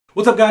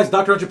What's up guys,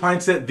 Dr.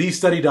 Pinesett, the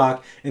study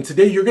doc, and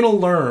today you're going to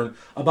learn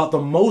about the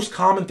most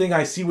common thing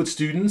I see with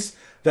students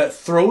that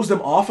throws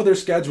them off of their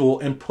schedule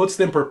and puts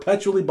them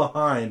perpetually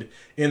behind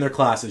in their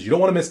classes. You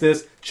don't want to miss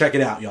this. Check it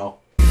out,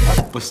 y'all.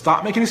 But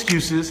stop making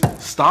excuses,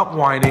 stop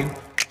whining,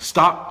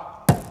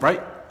 stop,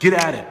 right? Get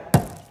at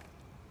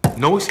it.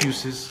 No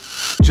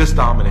excuses, just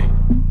dominate.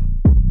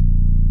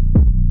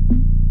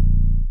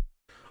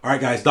 All right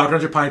guys,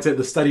 Dr. Pinesett,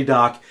 the study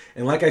doc,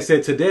 and like I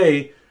said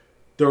today,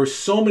 there are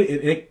so many, and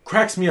it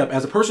cracks me up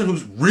as a person who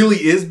really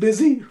is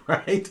busy,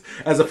 right?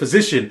 As a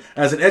physician,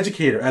 as an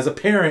educator, as a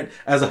parent,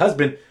 as a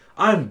husband,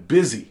 I'm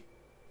busy.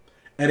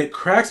 And it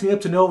cracks me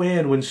up to no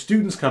end when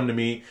students come to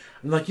me,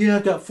 I'm like, yeah,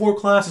 I've got 4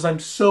 classes, I'm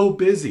so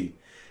busy.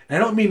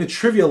 And I don't mean to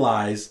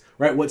trivialize,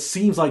 right, what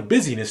seems like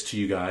busyness to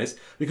you guys,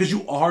 because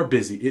you are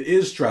busy. It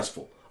is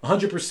stressful,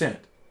 100%.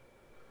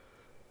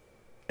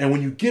 And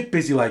when you get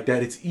busy like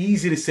that, it's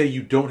easy to say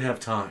you don't have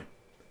time.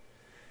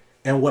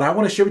 And what I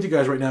want to share with you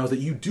guys right now is that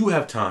you do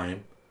have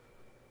time,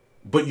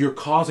 but you're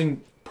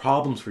causing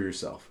problems for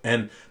yourself.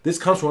 And this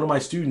comes from one of my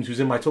students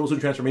who's in my Total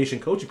Student Transformation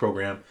coaching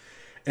program.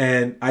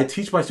 And I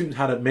teach my students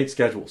how to make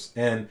schedules.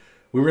 And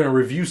we were going to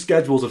review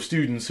schedules of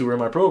students who were in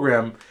my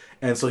program.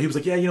 And so he was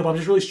like, yeah, but I'm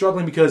just really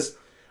struggling because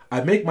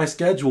I make my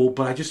schedule,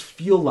 but I just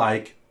feel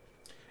like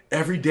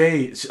every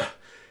day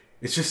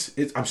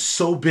I'm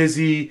so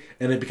busy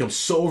and it becomes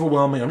so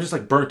overwhelming. I'm just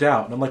like burnt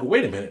out. And I'm like, well,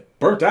 wait a minute,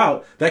 burnt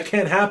out? That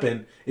can't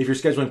happen if you're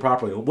scheduling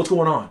properly. What's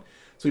going on?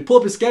 So we pull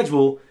up his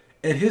schedule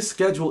and his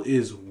schedule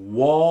is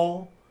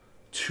wall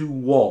to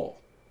wall.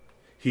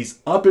 He's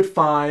up at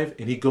 5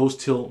 and he goes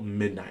till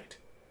midnight.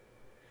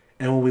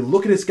 And when we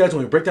look at his schedule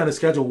and we break down his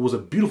schedule, it was a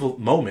beautiful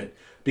moment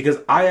because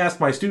I asked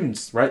my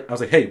students, right? I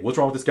was like, hey, what's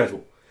wrong with the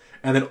schedule?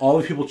 And then all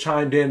the people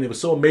chimed in. It was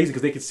so amazing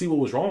because they could see what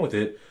was wrong with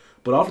it.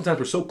 But oftentimes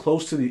we're so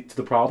close to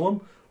the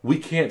problem, we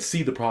can't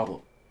see the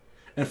problem.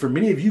 And for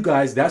many of you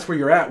guys, that's where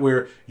you're at,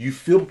 where you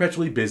feel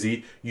perpetually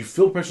busy, you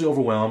feel perpetually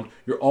overwhelmed,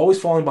 you're always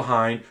falling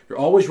behind, you're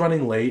always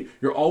running late,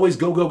 you're always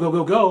go, go, go,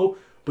 go, go,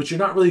 but you're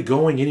not really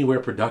going anywhere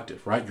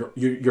productive, right?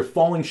 You're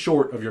falling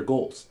short of your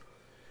goals.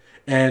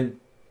 And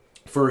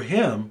for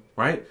him,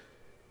 right,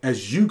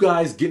 as you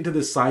guys get into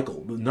this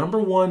cycle, the number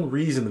one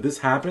reason that this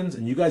happens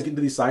and you guys get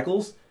into these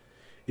cycles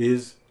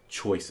is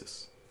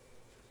choices.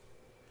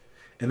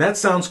 And that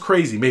sounds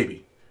crazy,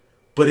 maybe,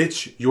 but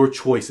it's your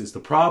choices. The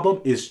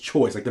problem is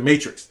choice, like the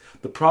Matrix.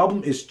 The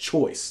problem is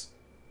choice.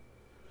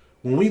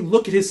 When we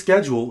look at his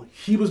schedule,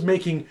 he was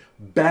making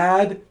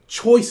bad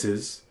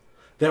choices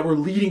that were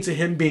leading to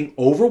him being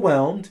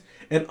overwhelmed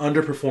and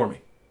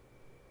underperforming.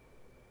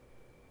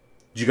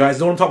 Do you guys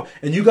know what I'm talking about?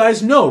 And you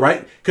guys know,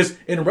 right? Because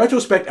in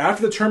retrospect,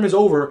 after the term is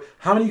over,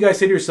 how many of you guys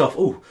say to yourself,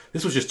 oh,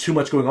 this was just too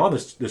much going on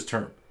this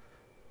term?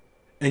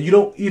 And you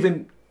don't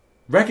even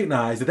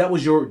recognize that that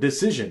was your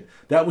decision.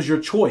 That was your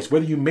choice.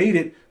 Whether you made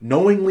it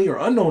knowingly or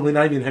unknowingly,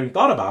 not even having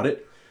thought about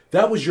it,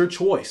 that was your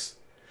choice.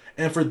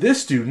 And for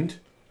this student,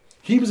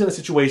 he was in a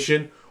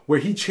situation where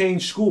he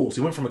changed schools.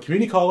 He went from a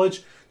community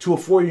college to a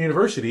 4-year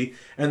university,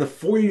 and the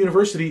 4-year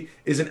university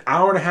is an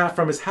hour and a half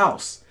from his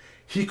house.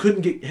 He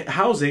couldn't get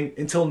housing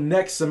until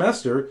next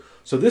semester,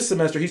 so this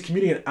semester he's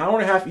commuting an hour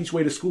and a half each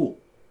way to school.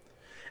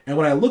 And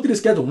when I look at his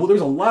schedule, well,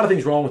 there's a lot of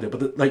things wrong with it,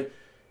 but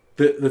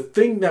the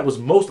thing that was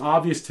most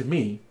obvious to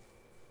me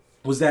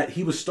was that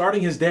he was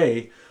starting his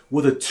day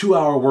with a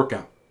 2-hour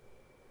workout.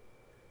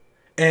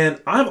 And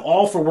I'm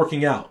all for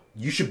working out.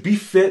 You should be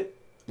fit.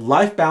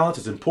 Life balance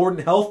is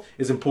important. Health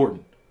is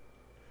important.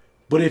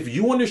 But if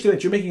you understand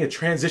that you're making a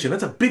transition,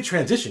 that's a big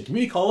transition.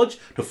 Community college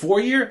to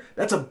 4-year,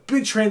 that's a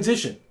big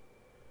transition.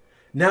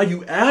 Now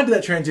you add to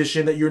that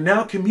transition that you're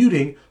now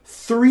commuting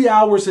 3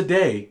 hours a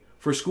day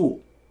for school.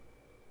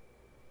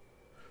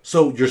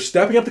 So you're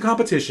stepping up the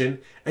competition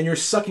and you're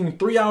sucking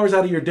 3 hours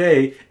out of your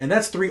day, and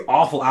that's 3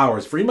 awful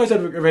hours. For anybody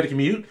who's ever had to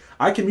commute,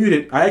 I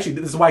commuted. This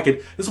is why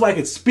I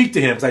could speak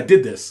to him, because I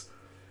did this.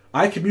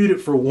 I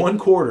commuted for 1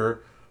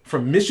 quarter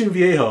from Mission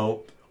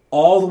Viejo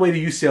all the way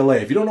to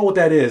UCLA. If you don't know what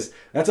that is,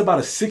 that's about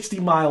a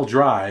 60-mile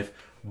drive,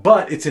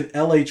 but it's in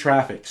LA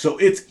traffic. So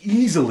it's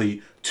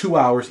easily 2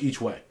 hours each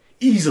way.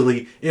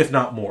 Easily, if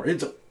not more.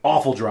 It's an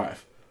awful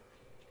drive.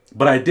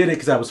 But I did it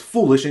because I was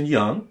foolish and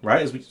young,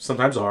 right, as we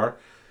sometimes are.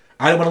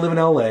 I didn't want to live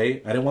in LA.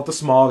 I didn't want the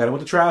smog. I didn't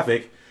want the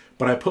traffic.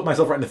 But I put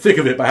myself right in the thick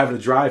of it by having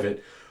to drive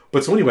it.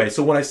 But so anyway,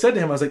 so when I said to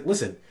him, I was like,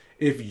 listen,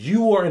 if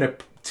you are in a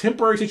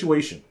temporary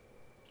situation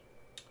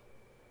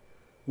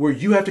where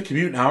you have to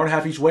commute an hour and a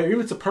half each way, or even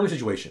if it's a permanent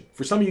situation,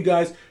 for some of you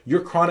guys,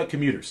 you're chronic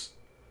commuters.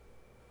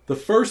 The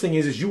first thing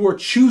is you are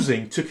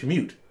choosing to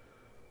commute.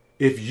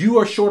 If you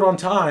are short on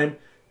time,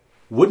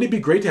 wouldn't it be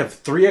great to have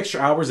 3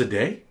 extra hours a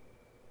day?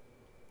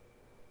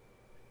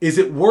 Is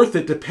it worth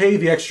it to pay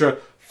the extra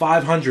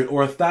 $500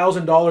 or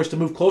 $1,000 to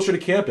move closer to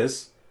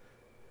campus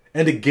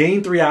and to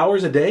gain 3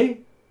 hours a day?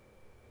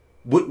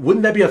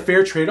 Wouldn't that be a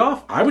fair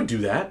trade-off? I would do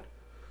that.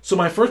 So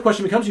my first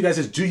question becomes to you guys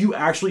is, do you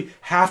actually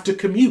have to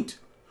commute?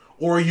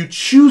 Or are you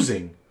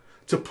choosing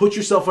to put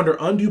yourself under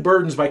undue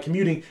burdens by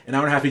commuting an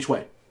hour and a half each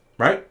way,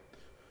 right?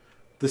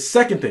 The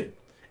second thing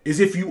is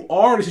if you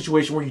are in a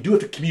situation where you do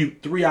have to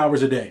commute 3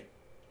 hours a day.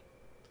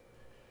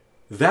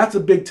 That's a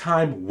big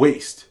time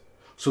waste.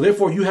 So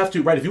therefore you have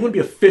to, right, if you want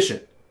to be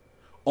efficient,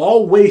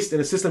 all waste in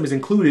a system is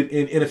included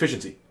in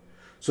inefficiency.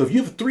 So if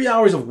you have 3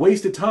 hours of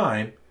wasted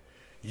time,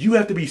 you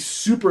have to be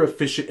super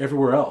efficient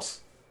everywhere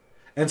else.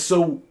 And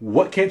so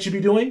what can't you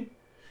be doing?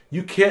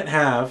 You can't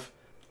have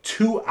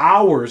 2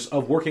 hours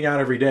of working out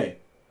every day.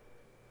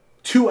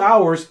 2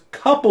 hours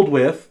coupled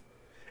with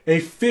a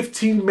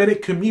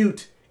 15-minute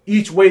commute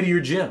each way to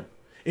your gym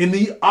in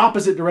the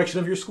opposite direction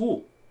of your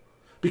school.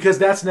 Because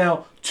that's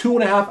now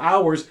 2.5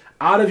 hours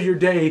out of your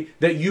day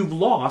that you've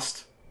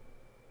lost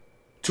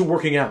to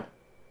working out.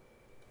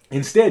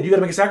 Instead, you got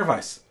to make a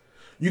sacrifice.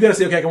 You got to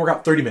say, okay, I can work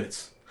out 30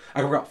 minutes.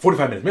 I can work out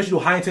 45 minutes. Maybe do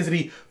a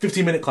high-intensity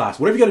 15-minute class.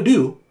 Whatever you got to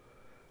do,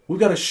 we've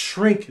got to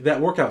shrink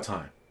that workout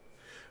time.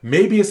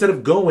 Maybe instead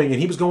of going,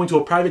 and he was going to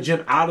a private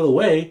gym out of the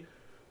way,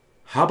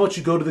 how about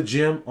you go to the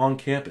gym on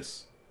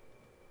campus?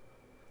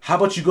 How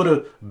about you go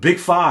to Big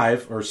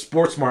Five or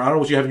Sports Mart, I don't know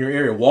what you have in your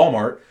area,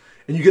 Walmart,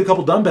 and you get a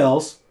couple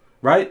dumbbells,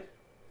 right?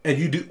 And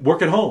you do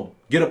work at home.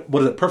 Get a,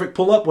 what is it, perfect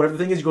pull-up, whatever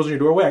the thing is, it goes in your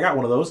doorway. I got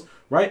one of those,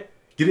 right?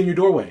 Get in your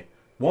doorway.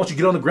 Why don't you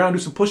get on the ground and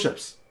do some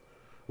push-ups?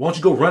 Why don't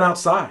you go run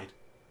outside?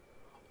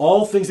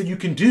 All things that you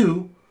can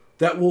do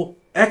that will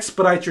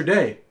expedite your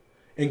day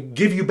and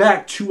give you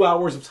back 2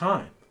 hours of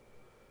time.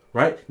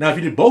 Right? Now, if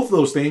you did both of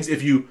those things,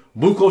 if you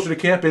move closer to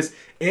campus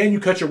and you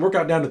cut your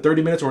workout down to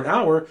 30 minutes or an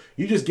hour,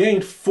 you just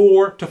gained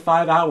 4 to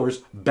 5 hours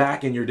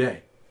back in your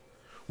day.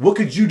 What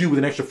could you do with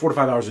an extra 4 to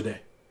 5 hours a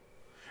day?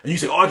 And you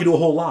say, oh, I can do a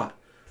whole lot.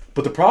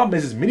 But the problem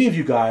is many of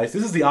you guys,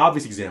 this is the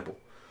obvious example,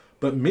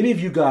 but many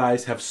of you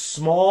guys have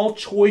small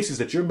choices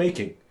that you're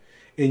making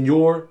in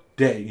your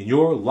day, in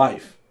your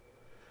life,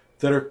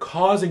 that are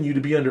causing you to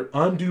be under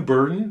undue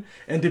burden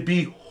and to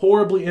be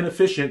horribly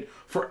inefficient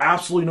for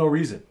absolutely no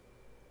reason.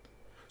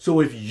 So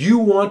if you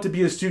want to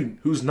be a student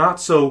who's not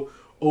so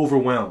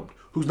overwhelmed,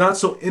 who's not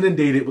so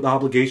inundated with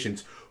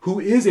obligations, who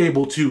is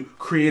able to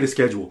create a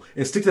schedule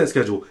and stick to that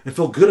schedule and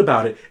feel good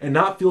about it and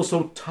not feel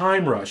so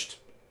time rushed,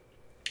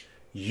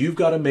 you've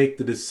got to make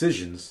the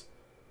decisions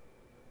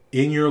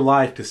in your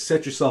life to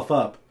set yourself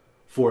up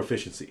for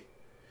efficiency.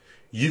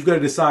 You've got to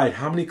decide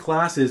how many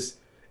classes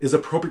is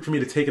appropriate for me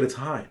to take at a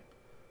time.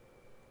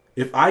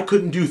 If I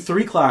couldn't do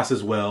 3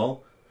 classes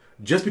well,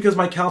 just because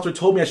my counselor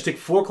told me I should take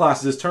 4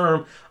 classes this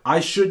term, I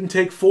shouldn't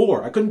take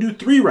 4. I couldn't do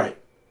 3 right.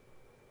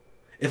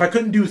 If I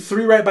couldn't do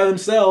 3 right by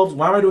themselves,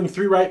 why am I doing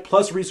 3 right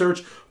plus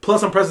research,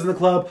 plus I'm president of the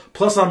club,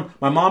 plus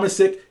my mom is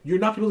sick? You're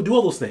not going to be able to do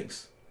all those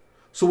things.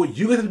 So what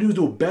you have to do is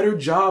do a better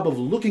job of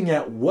looking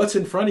at what's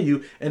in front of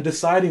you and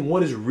deciding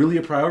what is really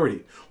a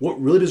priority,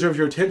 what really deserves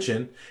your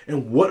attention,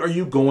 and what are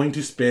you going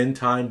to spend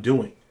time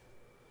doing.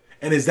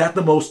 And is that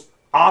the most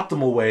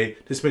optimal way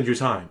to spend your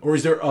time? Or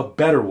is there a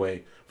better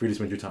way for you to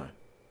spend your time?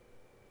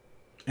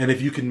 And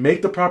if you can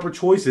make the proper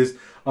choices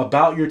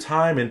about your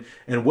time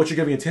and what you're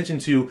giving attention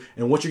to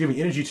and what you're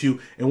giving energy to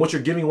and what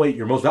you're giving away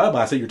your most valuable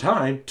asset, your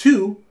time,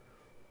 to,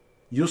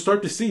 you'll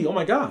start to see, oh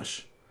my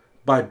gosh,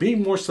 by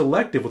being more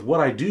selective with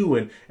what I do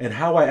and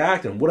how I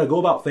act and what I go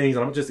about things,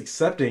 and I'm just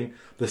accepting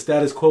the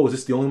status quo, is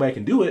this the only way I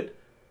can do it,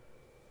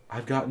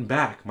 I've gotten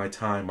back my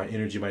time, my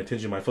energy, my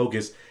attention, my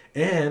focus,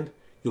 and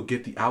you'll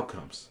get the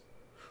outcomes.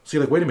 So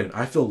you're like, wait a minute,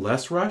 I feel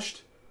less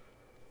rushed?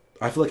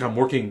 I feel like I'm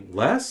working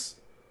less?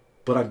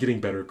 But I'm getting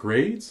better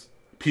grades?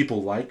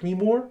 People like me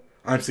more?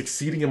 I'm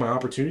succeeding in my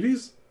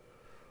opportunities?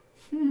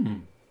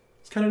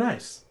 It's kind of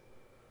nice.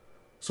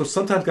 So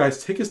sometimes,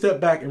 guys, take a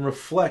step back and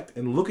reflect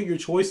and look at your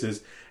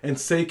choices and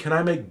say, can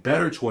I make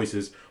better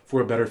choices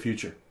for a better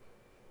future?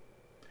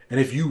 And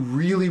if you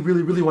really,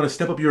 really, really want to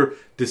step up your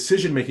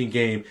decision-making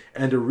game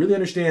and to really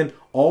understand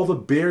all the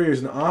barriers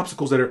and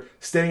obstacles that are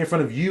standing in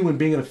front of you and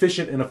being an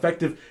efficient and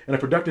effective and a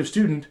productive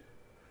student,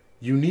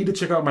 you need to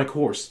check out my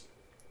course.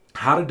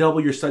 How to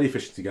double your study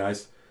efficiency,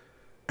 guys.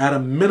 At a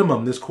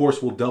minimum, this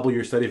course will double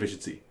your study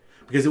efficiency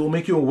because it will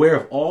make you aware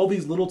of all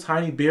these little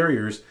tiny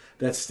barriers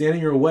that stand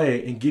in your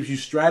way and gives you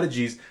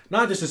strategies,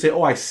 not just to say,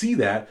 oh, I see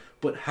that,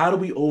 but how do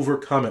we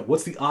overcome it?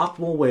 What's the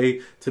optimal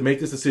way to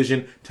make this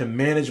decision to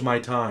manage my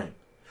time,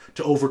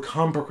 to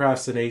overcome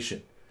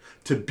procrastination,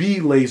 to be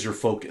laser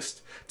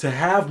focused, to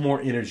have more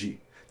energy,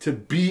 to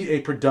be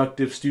a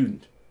productive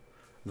student?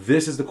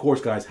 This is the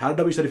course, guys. How to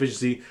double your study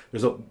efficiency.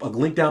 There's a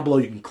link down below.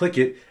 You can click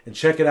it and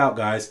check it out,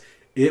 guys.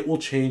 It will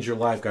change your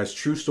life, guys.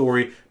 True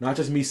story. Not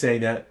just me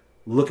saying that.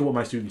 Look at what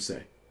my students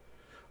say.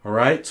 All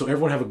right? So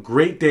everyone have a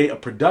great day, a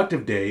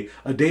productive day,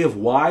 a day of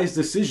wise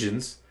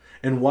decisions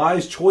and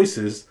wise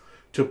choices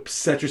to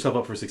set yourself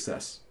up for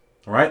success.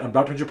 All right? I'm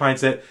Dr.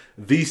 Pinesett,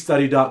 the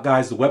study doc,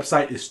 guys. The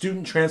website is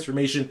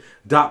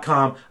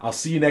studenttransformation.com. I'll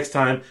see you next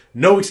time.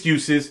 No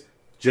excuses.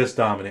 Just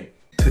dominate.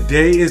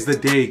 Today is the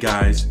day,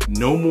 guys.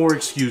 No more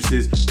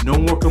excuses, no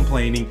more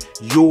complaining.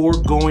 You're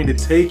going to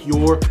take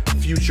your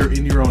future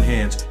in your own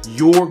hands.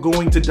 You're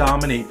going to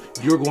dominate.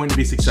 You're going to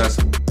be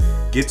successful.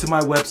 Get to my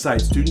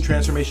website,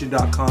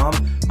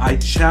 studenttransformation.com. I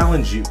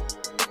challenge you.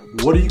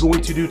 What are you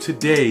going to do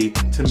today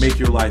to make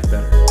your life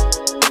better?